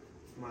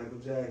 Michael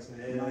Jackson.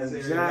 Hey, Michael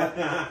that's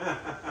Jackson.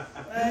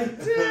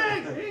 Mike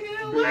Jack. Bring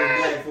it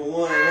back for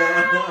one.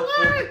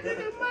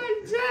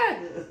 Mike Jack.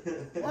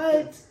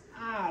 What?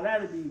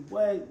 That'd be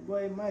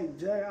boy, Mike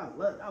Jack.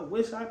 I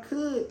wish I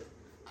could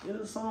get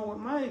a song with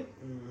Mike.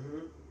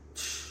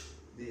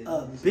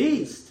 A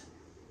beast.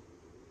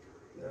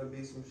 That'll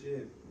be some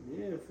shit.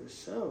 Yeah, for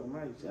sure.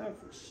 Mike Jack,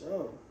 for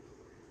sure.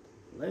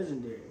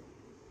 Legendary.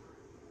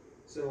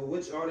 So,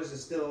 which artist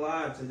is still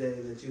alive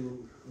today that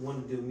you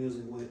want to do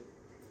music with?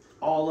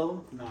 All of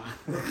them?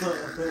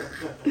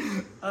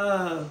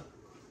 Nah.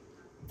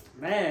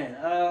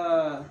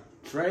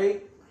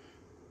 Drake.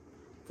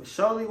 For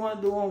sure, want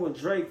to do one with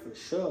Drake, for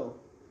sure.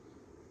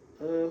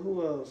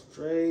 Who else?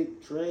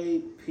 Drake,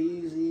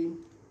 Peasy.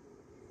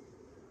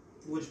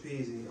 Which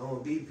Peasy? Oh,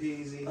 B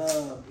Peasy.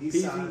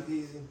 Eastside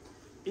Peasy.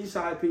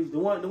 Eastside Peasy. The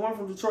one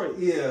from Detroit.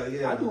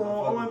 Yeah. I do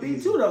one B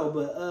too though,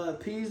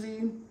 but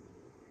Peasy.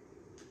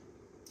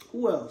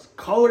 Who else?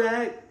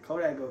 Kodak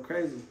go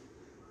crazy.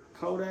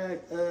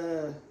 Kodak,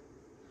 50.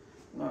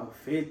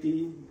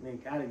 They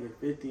gotta get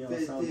 50 on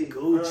 50. something.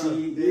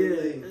 Gucci,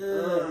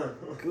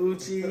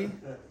 Gucci.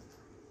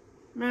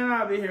 Man,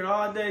 I'll be here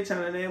all day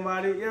trying to name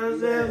all these, you know what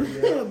I'm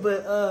saying? Yeah.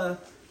 But,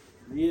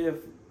 yeah,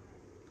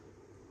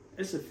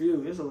 it's a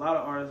few. There's a lot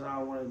of artists I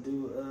want to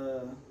do,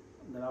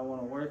 that I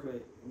want to work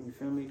with. You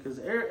feel me? Because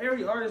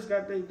every artist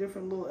got their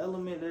different little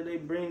element that they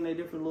bring, their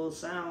different little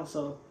sound.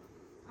 So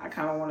I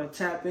kind of want to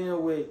tap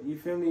in with, you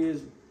feel me,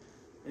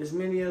 as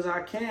many as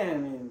I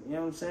can. And you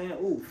know what I'm saying?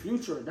 Ooh,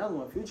 Future. That's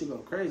one. Future go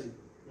crazy.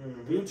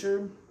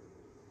 Future.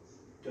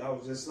 I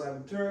was just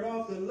like, turn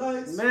off the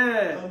lights.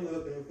 Man. I'm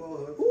looking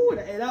for her. Ooh,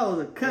 that was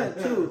a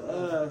cut too.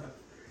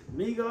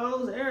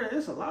 Migos,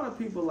 there's a lot of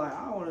people like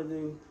I want to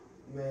do.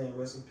 Man,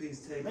 rest in peace,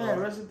 Takeoff. Man,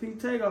 rest in peace,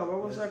 Takeoff. I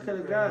wish I could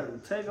have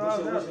got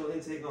Takeoff. What's your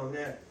intake on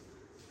that?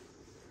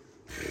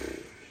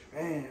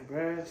 Man,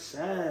 bruh,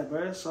 sad,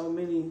 bruh. So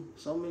many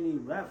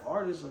rap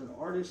artists or you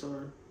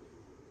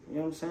know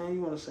what I'm saying?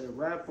 You want to say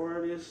rap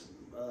artists,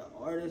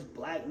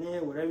 black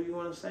man, whatever you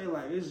want to say.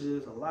 Like, it's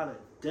just a lot of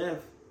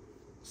death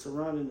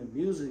surrounding the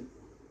music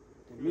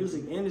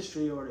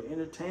industry or the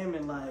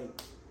entertainment. Like,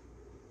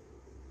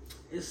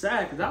 it's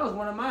sad because that was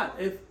one of my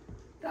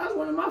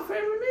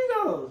favorite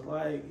Migos.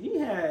 Like, he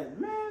had,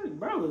 man,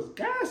 bro was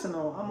gassing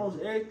on almost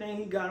everything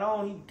he got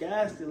on. He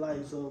gassed it,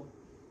 like, so.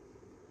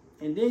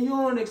 And then you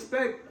don't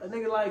expect a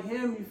nigga like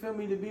him, you feel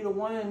me, to be the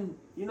one,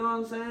 you know what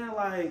I'm saying?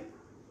 Like,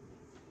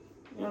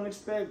 you don't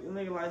expect a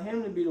nigga like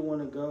him to be the one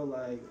to go.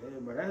 Like, yeah,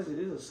 bro, it's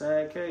a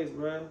sad case,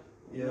 bro.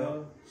 You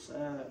know?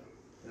 Sad.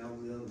 That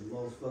was the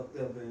most fucked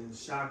up and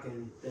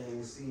shocking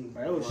thing to see.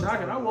 Bro, it was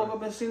shocking. I woke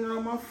up and seen it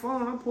on my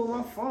phone. I pulled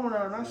my phone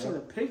out and I seen a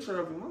picture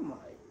of him. I'm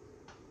like,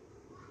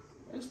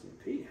 rest in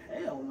peace.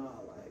 Hell no.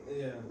 Like,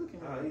 he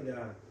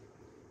died.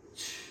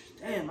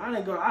 Damn, I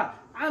didn't go.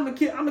 I'm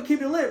gonna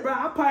keep it lit, bro.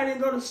 I probably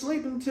didn't go to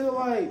sleep until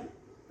like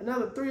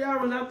another 3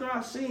 hours after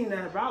I seen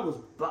that, bro. I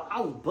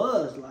was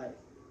buzzed. Like,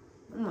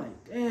 I'm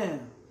like,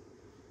 damn.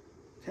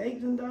 Take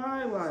them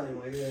died. Like,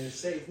 you ain't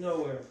safe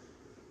nowhere.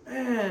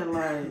 Man,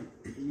 like,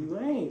 you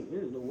ain't.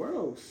 The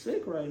world's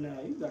sick right now.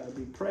 You gotta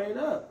be prayed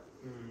up.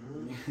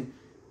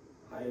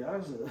 Like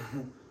that's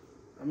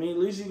I mean, at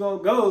least you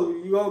gonna go.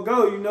 You gonna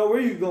go. You know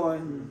where you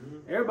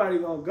going. Everybody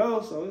gonna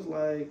go. So it's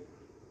like,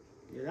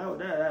 yeah,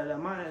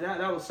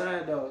 that was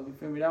sad though. You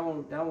feel me? That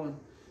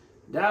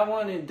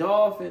one, and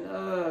Dolph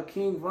and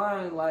King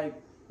Von, like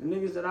the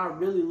niggas that I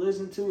really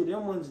listen to,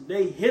 them ones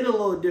they hit a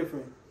little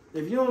different.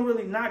 If you don't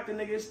really knock the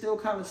nigga, it's still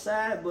kind of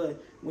sad.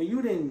 But when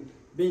you didn't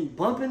been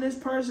bumping this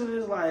person,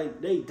 it's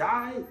like they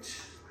died.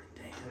 Like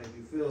damn. Like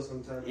you feel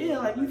some type of way. Yeah,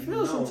 like you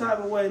feel some type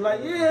of way.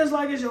 Like yeah, it's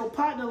like it's your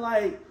partner.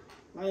 Like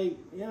you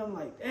know, I'm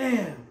like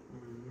damn.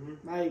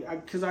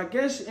 Like, cause I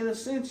guess in a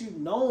sense you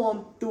know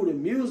them through the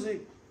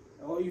music,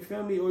 or you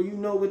feel me, or you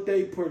know what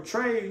they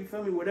portray. You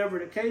feel me, whatever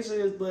the case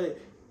is. But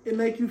it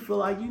make you feel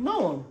like you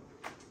know them.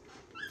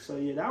 So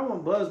yeah, that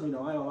one buzzed me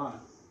though. I ain't gonna lie.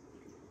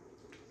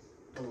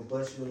 I'm gonna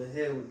bust you in the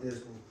head with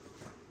this one.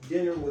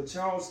 Dinner with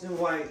Charleston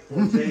White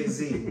or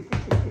Jay-Z?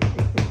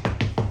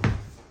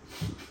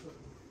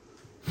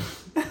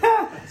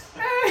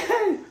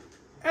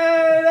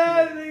 Hey,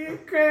 that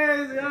nigga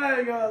crazy. I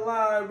ain't gonna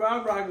lie, bro.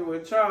 I'm rocking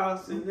with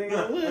Charleston, nigga.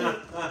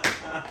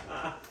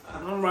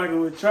 I'm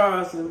rocking with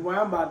Charleston, boy.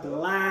 I'm about to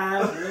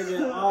laugh,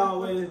 nigga.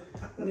 Always,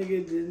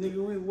 nigga,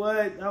 we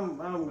what? I'm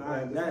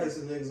There's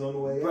some niggas on the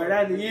way. Bro,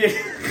 that yeah.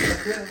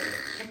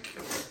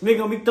 Nigga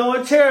gonna be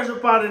throwing chairs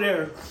up out of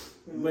there.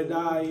 But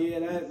nah, yeah,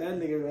 that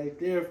nigga right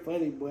there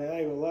funny, boy.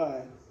 I ain't gonna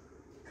lie.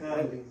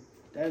 Comedy.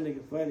 That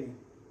nigga funny.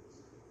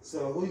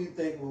 So who you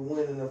think will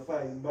win in a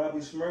fight, Bobby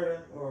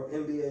Shmurda or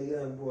NBA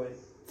Youngboy?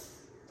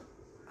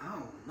 I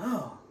don't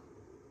know.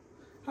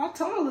 How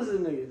tall is this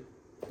nigga?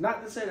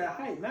 Not to say that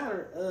height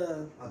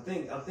matter. I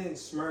think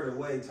Shmurda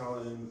way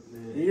taller than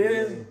he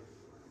is.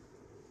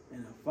 In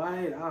a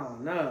fight, I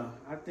don't know.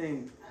 I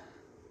think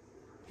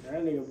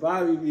that nigga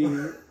Bobby be.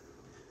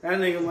 That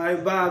nigga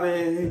might bob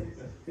and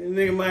that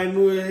nigga might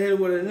move his head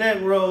with a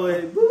neck roll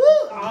and boo.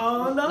 I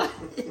don't know.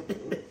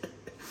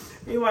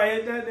 He might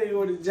hit that nigga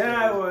with a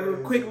jab or a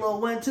quick little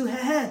 1-2.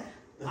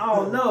 I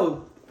don't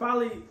know.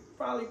 Probably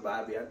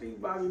Bobby. I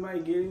think Bobby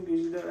might get him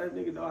because you know that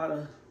nigga know how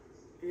to.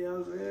 You know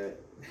what I'm saying?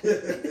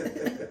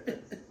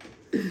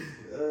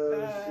 Oh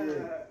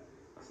shit.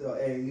 So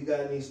hey, you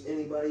got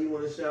anybody you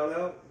want to shout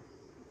out?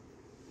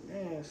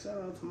 Man, shout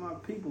out to my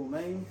people,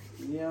 man.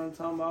 You know what I'm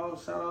talking about?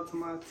 Shout out to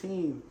my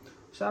team.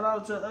 Shout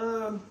out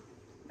to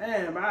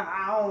man, bro,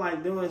 I don't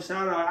like doing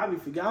shout out. I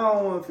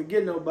don't want to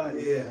forget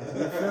nobody. Yeah.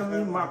 You feel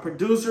me? My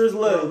producers,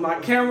 look, my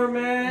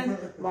cameraman,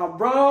 my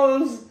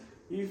bros.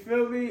 You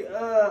feel me?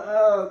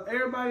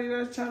 Everybody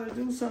that's trying to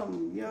do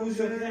something. You know Who's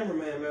your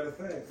cameraman, matter of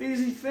fact?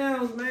 Feezy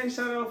Films, man.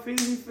 Shout out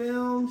Feezy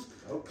Films.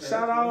 Okay.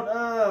 Shout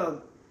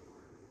out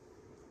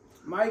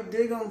Mike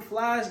Diggum,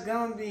 Flash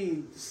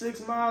Gumby,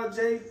 6 Mile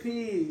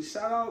JP.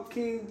 Shout out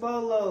King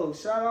Bolo.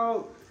 Shout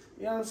out,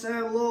 you know what I'm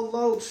saying, Lil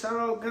Loach. Shout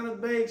out Gunna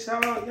Bake.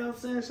 Shout out, you know what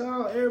I'm saying, shout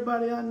out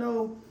everybody I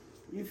know.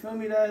 You feel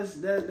me? That's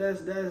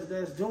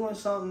doing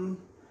something.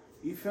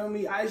 You feel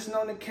me? Icing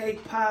on the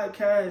Cake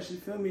podcast. You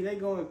feel me? They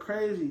going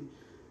crazy.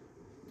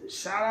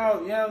 Shout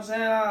out, you know what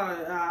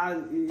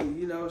I'm saying?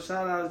 You know,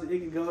 shout out, it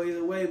could go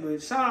either way,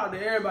 but shout out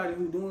to everybody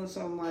who doing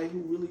something like, who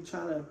really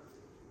trying to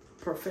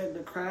perfect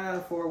the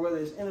craft, for whether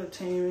it's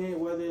entertainment,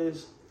 whether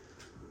it's,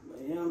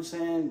 you know what I'm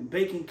saying,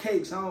 baking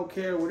cakes, I don't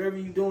care, whatever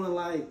you doing,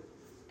 like,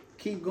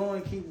 keep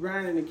going, keep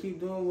grinding, and keep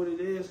doing what it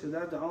is, because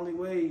that's the only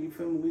way, you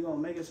feel me, we gonna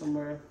make it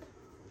somewhere,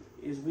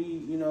 is we,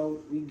 you know,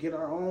 we get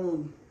our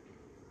own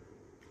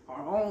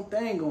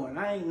thing going.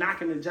 I ain't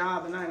knocking the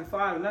job at 9 to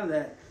 5, none of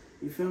that,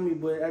 you feel me,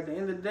 but at the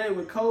end of the day,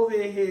 when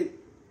COVID hit,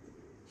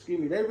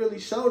 they really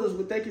showed us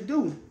what they could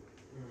do.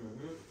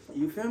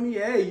 You feel me?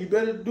 Hey, you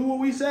better do what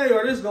we say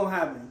or this gonna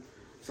happen.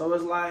 So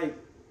it's like,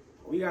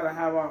 we gotta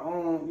have our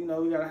own, you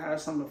know, we gotta have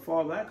something to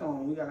fall back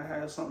on. We gotta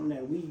have something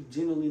that we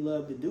genuinely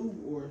love to do,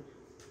 or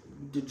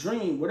the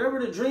dream. Whatever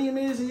the dream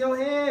is in your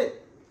head,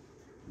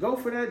 go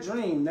for that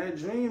dream. That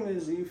dream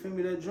is, you feel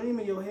me, that dream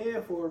in your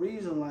head for a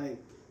reason. Like,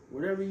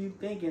 whatever you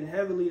thinking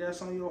heavily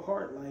that's on your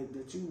heart, like,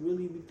 that you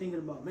really be thinking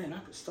about, man, I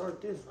could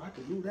start this, or I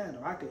could do that,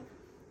 or I could,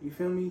 you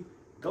feel me,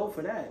 go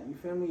for that. You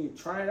feel me?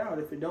 Try it out.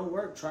 If it don't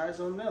work, try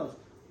something else.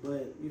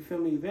 But, you feel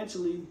me,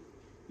 eventually,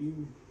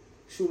 you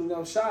shooting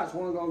them shots,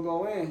 one gonna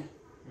go in.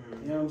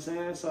 You know what I'm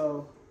saying?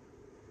 So,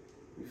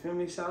 you feel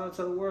me? Shout out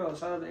to the world.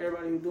 Shout out to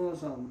everybody who's doing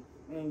something.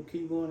 And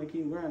keep going and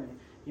keep grinding.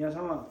 You know what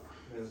I'm talking about?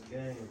 That's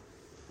game.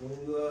 When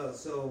you,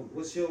 so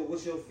what's your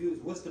future?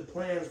 What's the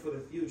plans for the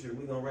future?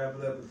 We're gonna wrap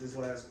it up with this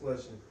last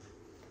question.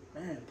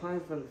 Man,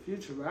 plans for the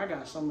future, bro. I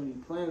got so many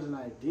plans and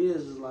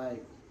ideas. It's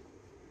like,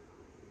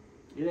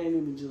 it ain't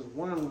even just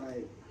one,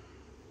 like,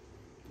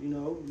 you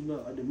know,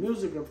 the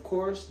music, of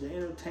course, the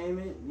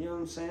entertainment, you know what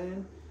I'm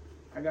saying?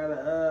 I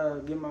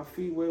gotta get my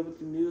feet wet with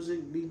the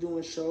music, be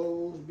doing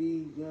shows,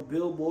 be, you know,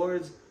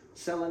 billboards,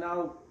 selling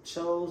out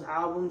shows,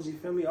 albums, you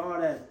feel me? All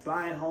that.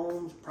 Buying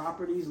homes,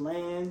 properties,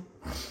 land,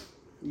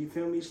 you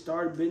feel me?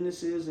 Start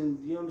businesses, and,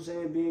 you know what I'm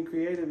saying, being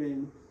creative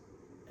and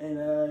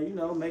you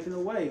know, making a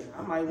way.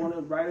 I might want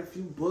to write a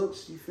few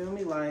books, you feel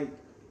me? Like,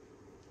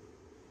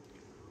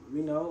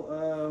 you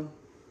know,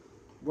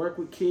 work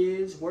with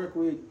kids, work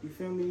with, you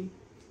feel me?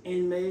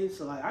 inmates.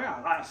 So like I got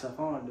a lot of stuff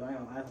I want to do. I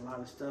have a lot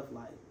of stuff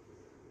like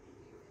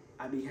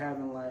I be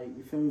having like,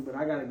 you feel me? But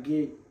I gotta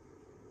get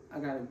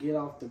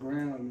off the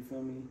ground, you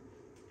feel me,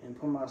 and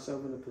put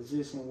myself in a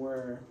position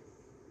where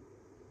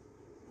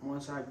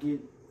once I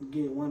get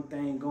one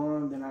thing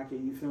going, then I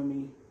can, you feel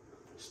me,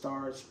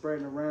 start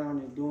spreading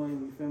around and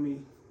doing, you feel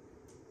me,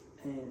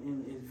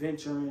 and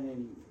adventuring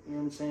and, you know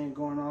what I'm saying,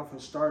 going off and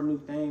starting new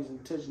things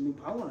and touching new.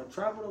 I want to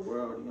travel the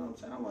world, you know what I'm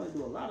saying? I want to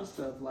do a lot of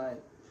stuff.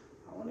 Like,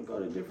 I want to go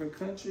to different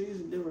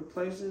countries and different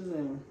places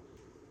and,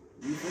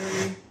 you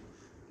feel me,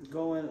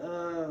 go and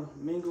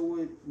mingle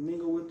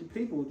with the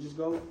people. Just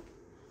go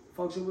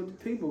function with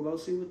the people. Go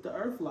see what the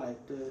earth like,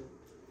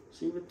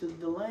 see what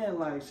the land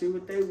like, see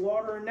what they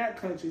water in that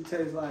country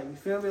tastes like. You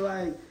feel me?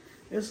 Like,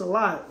 it's a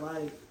lot.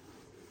 Like,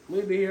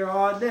 we be here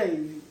all day.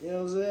 You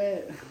know what I'm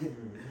saying?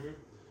 Mm-hmm.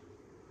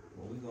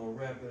 Well, we gonna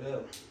wrap it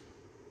up.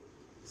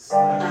 I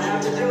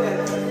have to do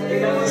it. You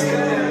know what's good?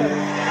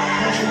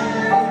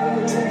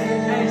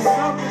 Hey,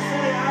 something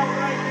say out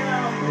right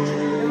now. You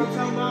know what I'm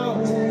talking about?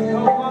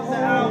 Don't bump the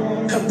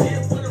album. Come in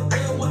with a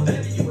real one,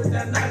 baby. You with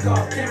that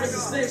knockoff. Cameras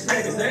and snitch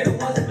niggas. They the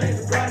ones that make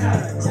the bright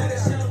hot. Say that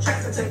shit on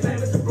track and take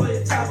favors to blow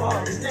your top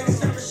off. These niggas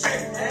never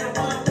shake. And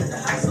one with the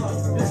hot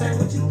sauce. This ain't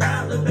what you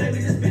thought, little baby.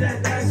 This be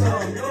that dice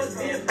off. You know it's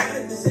being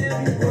funny. This is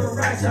you put a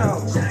right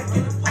out. Jack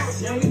in the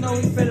post. Yo, you know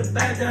we finna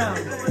back down.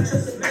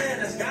 Trust a man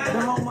that's got